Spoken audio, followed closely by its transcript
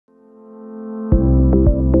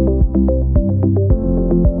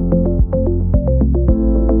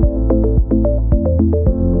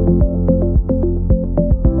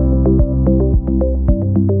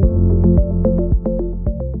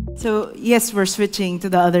yes, we're switching to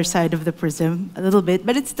the other side of the prism a little bit,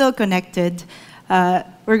 but it's still connected.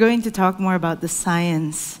 We're going to talk more about the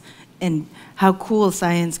science and how cool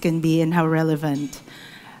science can be and how relevant.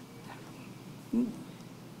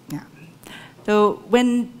 Yeah. So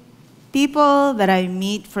when people that I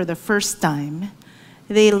meet for the first time,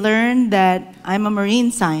 they learn that I'm a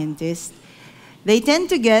marine scientist, they tend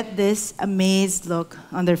to get this amazed look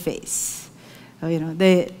on their face. So, you know,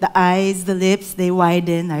 the eyes, the lips, they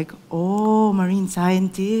widen like, oh, marine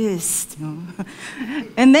scientist. You know?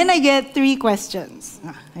 And then I get 3 questions.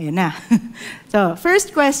 Ayun na. So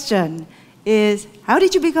first question is, how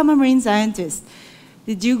did you become a marine scientist?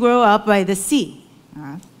 Did you grow up by the sea?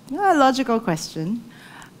 A logical question.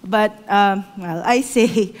 But, well, I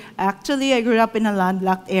say, actually, I grew up in a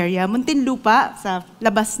landlocked area. Muntinlupa, sa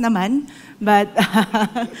labas naman. But,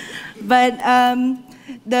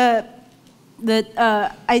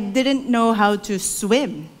 I didn't know how to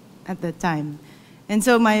swim at the time. And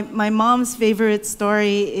so my mom's favorite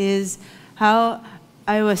story is how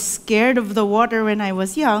I was scared of the water when I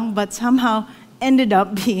was young, but somehow ended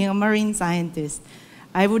up being a marine scientist.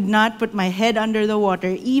 I would not put my head under the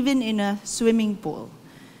water, even in a swimming pool.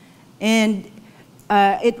 And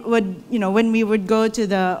it would, you know, when we would go to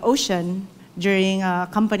the ocean during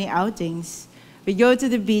company outings, we go to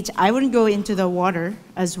the beach, I wouldn't go into the water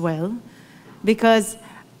as well because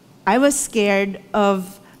I was scared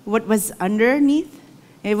of what was underneath.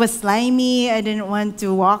 It was slimy, I didn't want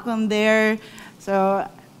to walk on there. So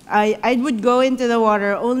I would go into the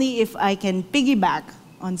water only if I can piggyback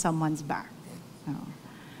on someone's back.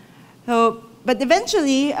 But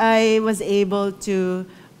eventually I was able to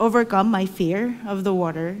overcome my fear of the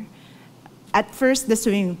water. At first, the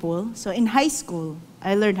swimming pool. So in high school,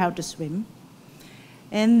 I learned how to swim.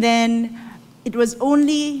 And then it was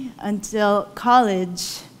only until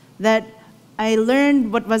college that I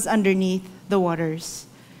learned what was underneath the waters.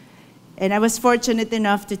 And I was fortunate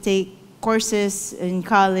enough to take courses in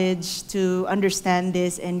college to understand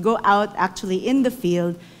this and go out actually in the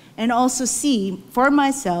field and also see for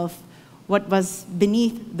myself what was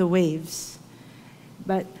beneath the waves.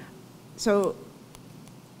 But so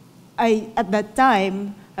at that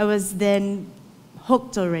time, I was then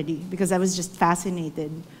hooked already because I was just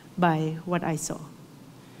fascinated by what I saw.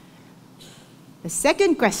 The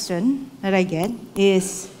second question that I get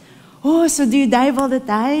is, oh, so do you dive all the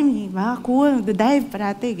time? Cool, the dive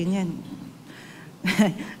parate, ganyan.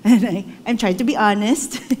 And I'm trying to be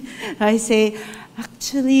honest. I say,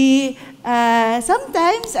 actually,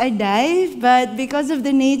 sometimes I dive, but because of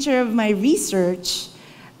the nature of my research,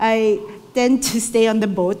 I tend to stay on the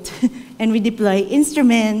boat, and we deploy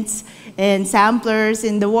instruments and samplers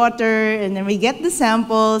in the water, and then we get the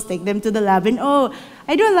samples, take them to the lab, and oh,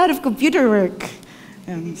 I do a lot of computer work.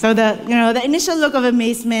 So the initial look of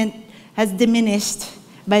amazement has diminished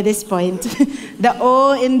by this point. The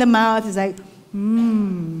O in the mouth is like,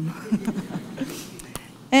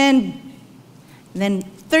 And then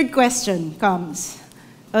third question comes.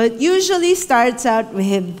 It usually starts out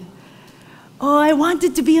with, oh, I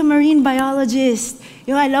wanted to be a marine biologist.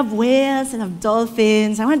 You know, I love whales, I love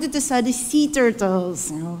dolphins. I wanted to study sea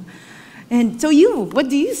turtles. You know. And so what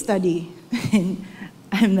do you study? And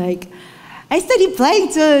I'm like, I study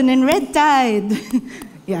plankton and red tide.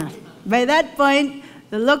 Yeah. By that point,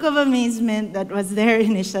 the look of amazement that was there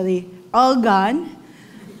initially, all gone,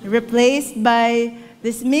 replaced by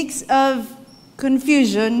this mix of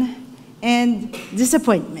confusion and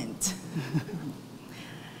disappointment.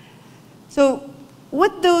 So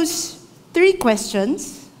what those 3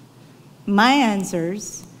 questions, my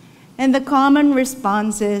answers, and the common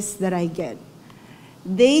responses that I get,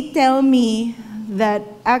 they tell me that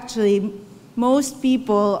actually most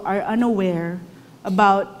people are unaware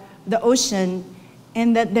about the ocean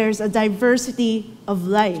and that there's a diversity of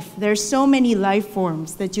life. There's so many life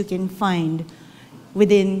forms that you can find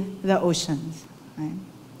within the oceans. Right?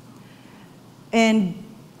 And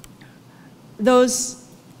those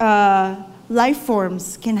life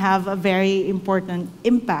forms can have a very important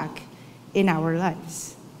impact in our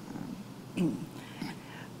lives.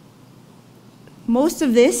 Most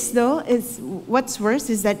of this, though, what's worse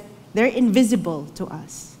is that they're invisible to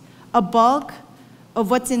us. A bulk of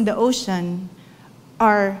what's in the ocean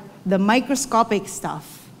are the microscopic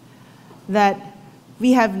stuff that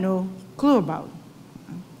we have no clue about.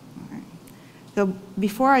 So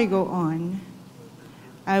before I go on,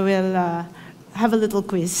 I will have a little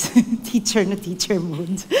quiz, teacher no teacher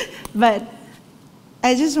mode. But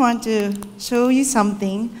I just want to show you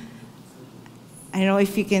something. I don't know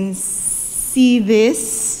if you can see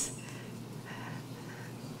this.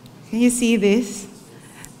 Can you see this?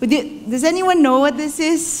 Does anyone know what this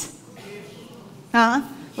is? Huh?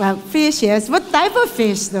 Well, fish, yes. What type of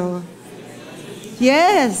fish, though?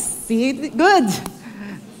 Yes, see, good.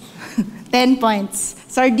 10 points.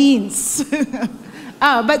 Sardines.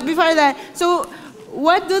 But before that, so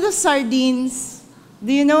what do the sardines,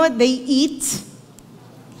 do you know what they eat?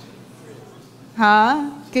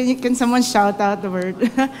 Huh? Can someone shout out the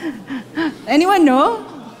word? Anyone know?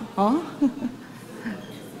 Oh?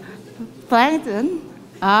 Plankton?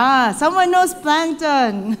 Someone knows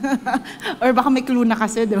plankton. Or baka may clue na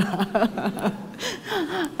kasi, di ba?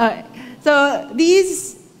 So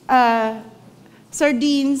these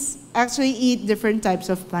sardines actually eat different types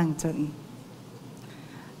of plankton.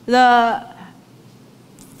 The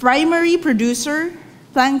primary producer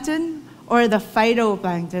plankton, or the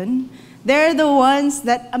phytoplankton, they're the ones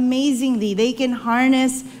that amazingly, they can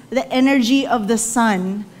harness the energy of the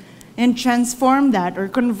sun and transform that or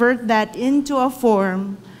convert that into a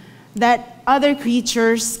form that other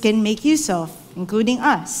creatures can make use of, including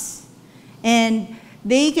us. And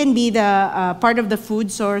they can be the part of the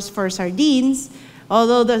food source for sardines,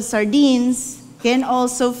 although the sardines can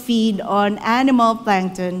also feed on animal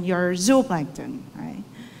plankton, your zooplankton, right?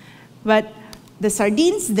 But the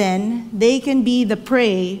sardines then, they can be the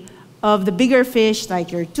prey of the bigger fish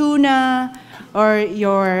like your tuna or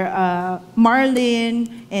your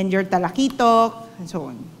marlin and your talakitok and so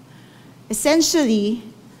on. Essentially,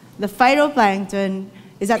 the phytoplankton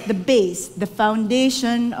is at the base, the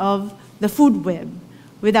foundation of the food web,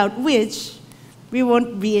 without which we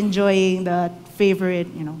won't be enjoying the favorite,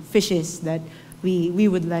 fishes that we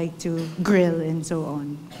would like to grill and so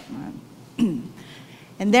on.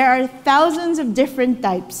 And there are thousands of different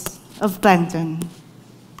types of plankton.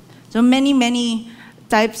 So many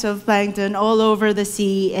types of plankton all over the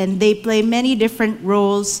sea, and they play many different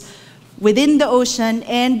roles within the ocean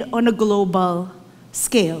and on a global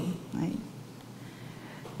scale. Right?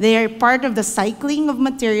 They are part of the cycling of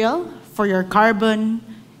material for your carbon,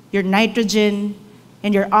 your nitrogen,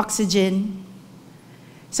 and your oxygen.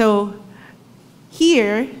 So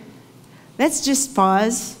here, let's just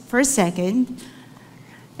pause for a second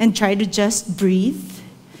and try to just breathe.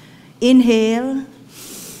 Inhale.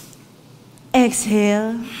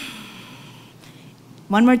 Exhale.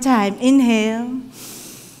 One more time. Inhale.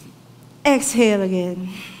 Exhale again.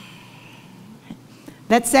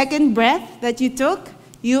 That second breath that you took,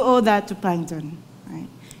 you owe that to plankton. Right?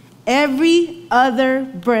 Every other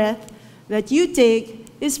breath that you take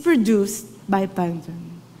is produced by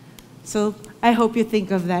plankton. So I hope you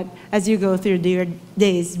think of that as you go through your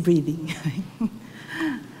days breathing.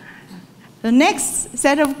 The next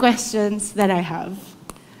set of questions that I have.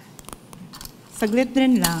 Saglit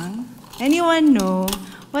rin lang. Anyone know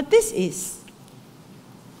what this is?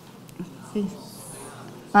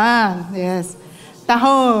 Yes.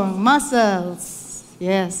 Tahong, mussels.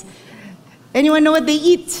 Yes. Anyone know what they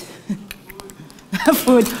eat?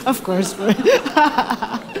 Food, of course. Food.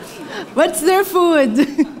 What's their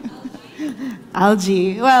food?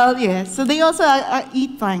 Algae. Well, yes. So they also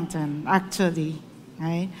eat plankton, actually,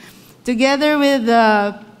 right? Together with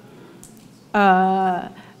the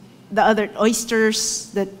other oysters,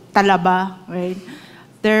 the talaba, right?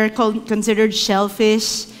 They're considered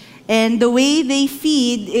shellfish. And the way they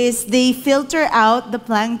feed is they filter out the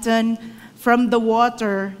plankton from the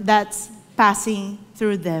water that's passing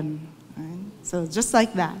through them. Right? So just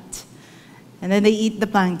like that. And then they eat the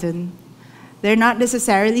plankton. They're not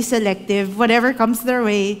necessarily selective. Whatever comes their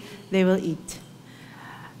way, they will eat.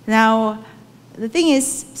 Now, the thing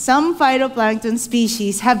is, some phytoplankton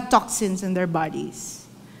species have toxins in their bodies.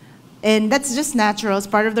 And that's just natural, it's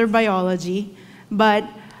part of their biology. But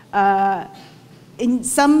in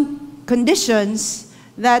some conditions,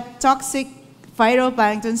 that toxic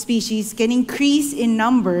phytoplankton species can increase in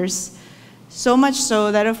numbers, so much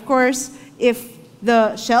so that, of course, if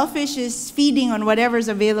the shellfish is feeding on whatever's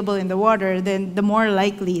available in the water, then the more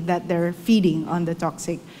likely that they're feeding on the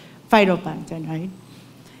toxic phytoplankton, right?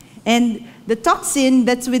 And the toxin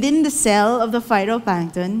that's within the cell of the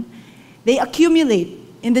phytoplankton, they accumulate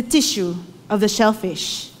in the tissue of the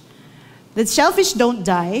shellfish. The shellfish don't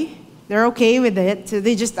die. They're okay with it, so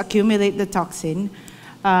they just accumulate the toxin.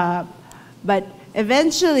 But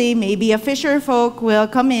eventually, maybe a fisher folk will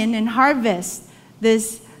come in and harvest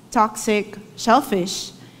this toxic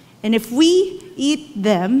shellfish. And if we eat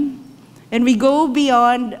them, and we go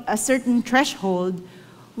beyond a certain threshold,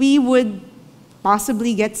 we would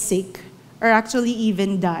possibly get sick, or actually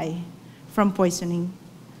even die from poisoning.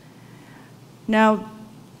 Now,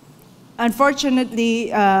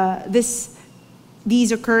 unfortunately,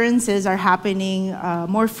 these occurrences are happening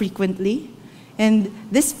more frequently, and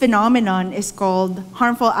this phenomenon is called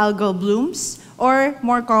harmful algal blooms, or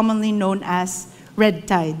more commonly known as red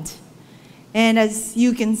tide. And as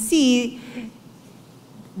you can see,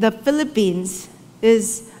 the Philippines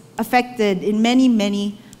is affected in many,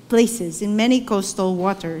 many places, in many coastal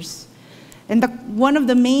waters. And one of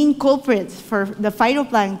the main culprits for the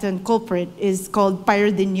phytoplankton culprit is called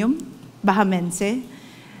Pyridinium bahamense.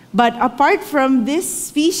 But apart from this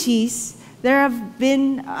species, there have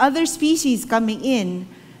been other species coming in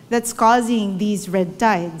that's causing these red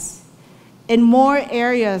tides. And more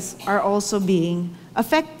areas are also being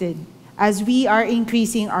affected as we are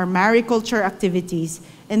increasing our mariculture activities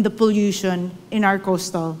and the pollution in our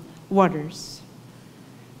coastal waters.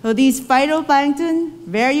 So these phytoplankton,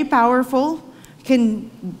 very powerful,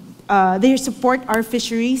 they support our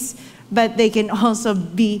fisheries, but they can also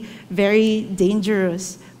be very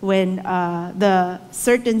dangerous when the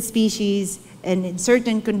certain species and in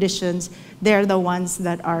certain conditions, they're the ones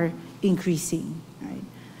that are increasing. Right?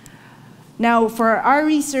 Now, for our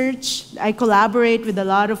research, I collaborate with a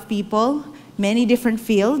lot of people, many different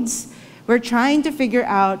fields. We're trying to figure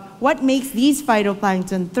out what makes these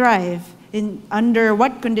phytoplankton thrive, under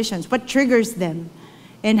what conditions, what triggers them,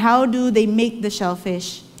 and how do they make the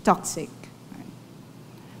shellfish toxic.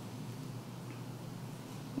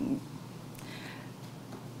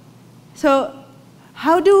 So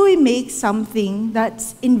how do we make something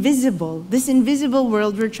that's invisible, this invisible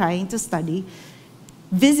world we're trying to study,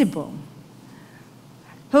 visible?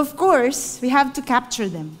 Of course, we have to capture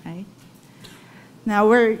them, right? Now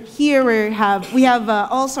we have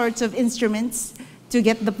all sorts of instruments to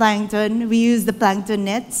get the plankton. We use the plankton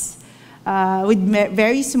nets with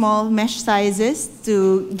very small mesh sizes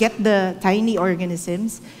to get the tiny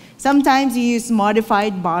organisms. Sometimes we use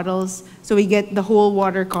modified bottles, so we get the whole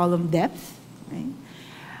water column depth. Right?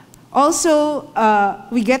 Also,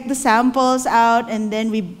 we get the samples out and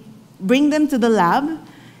then we bring them to the lab.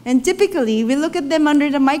 And typically, we look at them under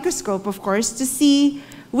the microscope, of course, to see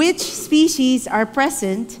which species are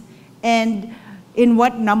present and in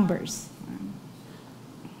what numbers.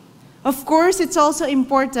 Of course, it's also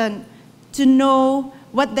important to know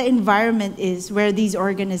what the environment is where these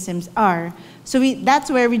organisms are. So that's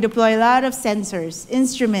where we deploy a lot of sensors,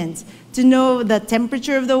 instruments, to know the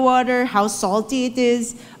temperature of the water, how salty it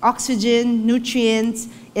is, oxygen, nutrients,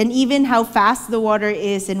 and even how fast the water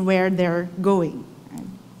is and where they're going.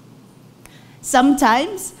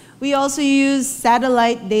 Sometimes we also use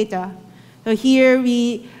satellite data. So here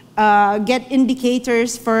we get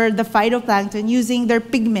indicators for the phytoplankton using their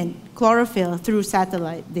pigment, chlorophyll, through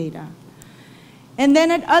satellite data. And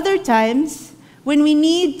then at other times, when we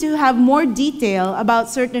need to have more detail about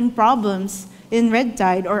certain problems in red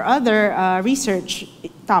tide or other research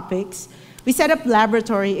topics, we set up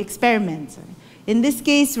laboratory experiments. In this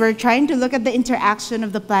case, we're trying to look at the interaction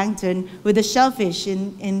of the plankton with the shellfish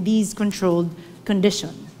in these controlled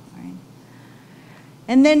conditions. Right?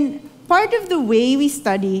 And then part of the way we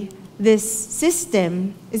study this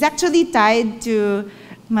system is actually tied to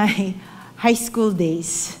my high school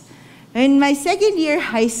days. In my second year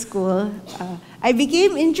high school, I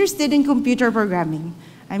became interested in computer programming.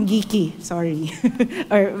 I'm geeky, sorry.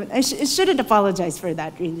 Or I shouldn't apologize for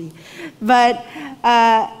that, really. But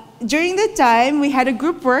during the time, we had a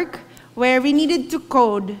group work where we needed to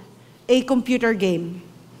code a computer game.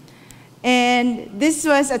 And this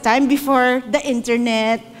was a time before the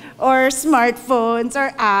internet or smartphones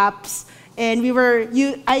or apps. And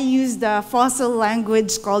I used a fossil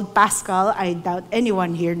language called Pascal. I doubt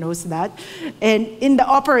anyone here knows that. And in the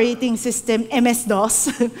operating system,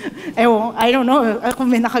 MS-DOS. I don't know kung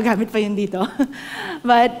may nakagamit pa yun dito.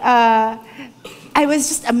 But I was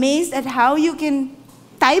just amazed at how you can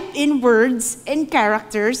type in words and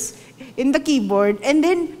characters in the keyboard, and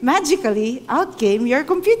then magically out came your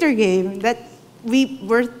computer game that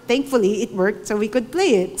thankfully it worked so we could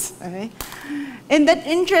play it. Okay? And that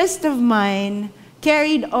interest of mine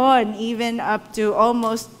carried on even up to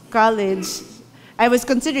almost college. I was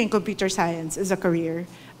considering computer science as a career,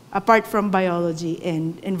 apart from biology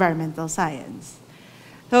and environmental science.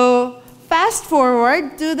 So fast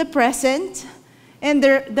forward to the present, and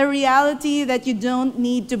the reality that you don't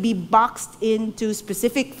need to be boxed into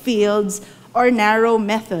specific fields or narrow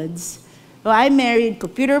methods. So I married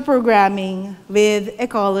computer programming with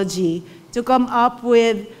ecology to come up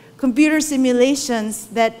with computer simulations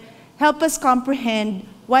that help us comprehend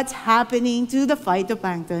what's happening to the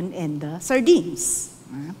phytoplankton and the sardines.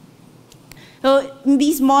 So in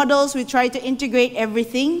these models, we try to integrate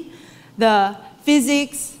everything, the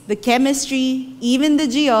physics, the chemistry, even the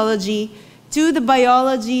geology, to the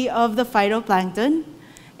biology of the phytoplankton,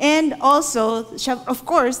 and also, of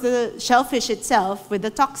course, the shellfish itself with the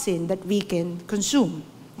toxin that we can consume.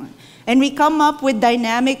 And we come up with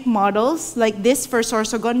dynamic models like this for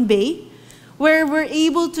Sorsogon Bay, where we're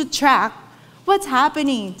able to track what's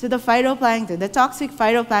happening to the phytoplankton, the toxic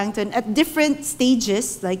phytoplankton at different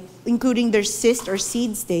stages, like including their cyst or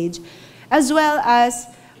seed stage, as well as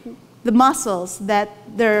the mussels that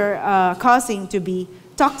they're causing to be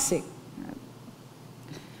toxic.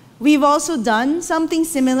 We've also done something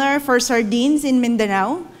similar for sardines in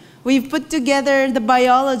Mindanao. We've put together the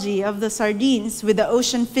biology of the sardines with the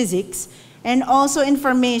ocean physics and also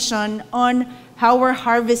information on how we're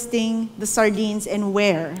harvesting the sardines and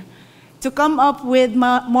where, to come up with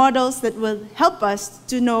models that will help us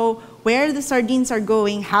to know where the sardines are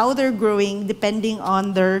going, how they're growing, depending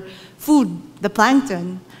on their food, the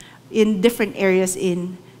plankton, in different areas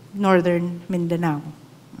in northern Mindanao.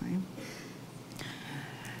 Right?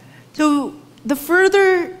 So the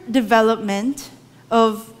further development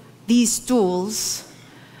of these tools,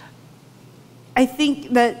 I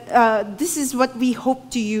think that this is what we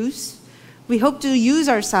hope to use. We hope to use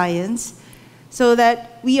our science so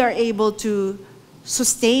that we are able to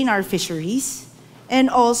sustain our fisheries and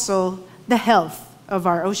also the health of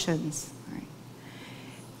our oceans. Right?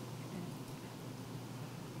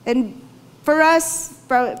 And for us,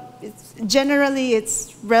 generally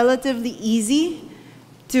it's relatively easy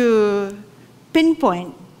to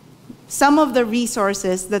pinpoint some of the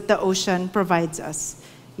resources that the ocean provides us.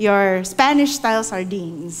 Your Spanish-style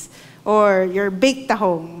sardines, or your baked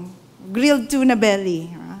tahong, grilled tuna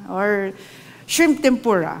belly, or shrimp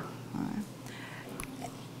tempura.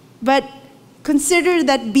 But consider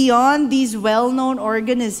that beyond these well-known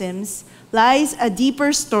organisms lies a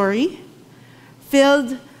deeper story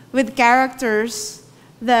filled with characters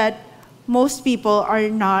that most people are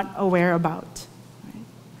not aware about.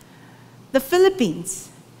 The Philippines,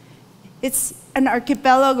 it's an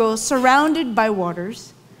archipelago surrounded by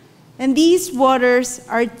waters, and these waters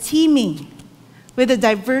are teeming with a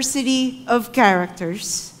diversity of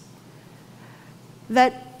characters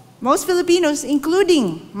that most Filipinos,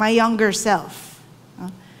 including my younger self,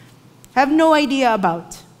 have no idea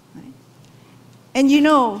about. And you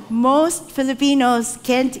know, most Filipinos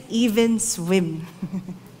can't even swim.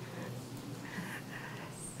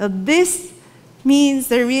 So this means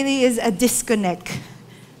there really is a disconnect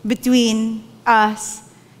between us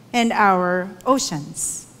and our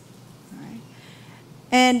oceans. Right?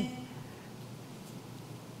 And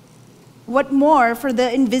what more for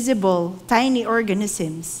the invisible, tiny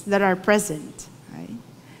organisms that are present. Right?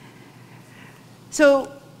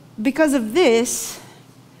 So because of this,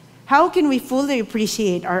 how can we fully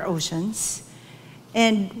appreciate our oceans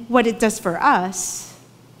and what it does for us?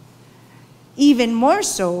 Even more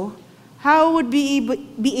so, how would we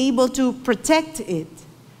be able to protect it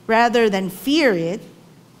rather than fear it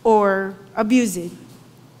or abuse it?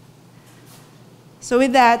 So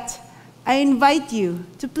with that, I invite you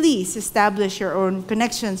to please establish your own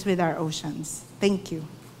connections with our oceans. Thank you.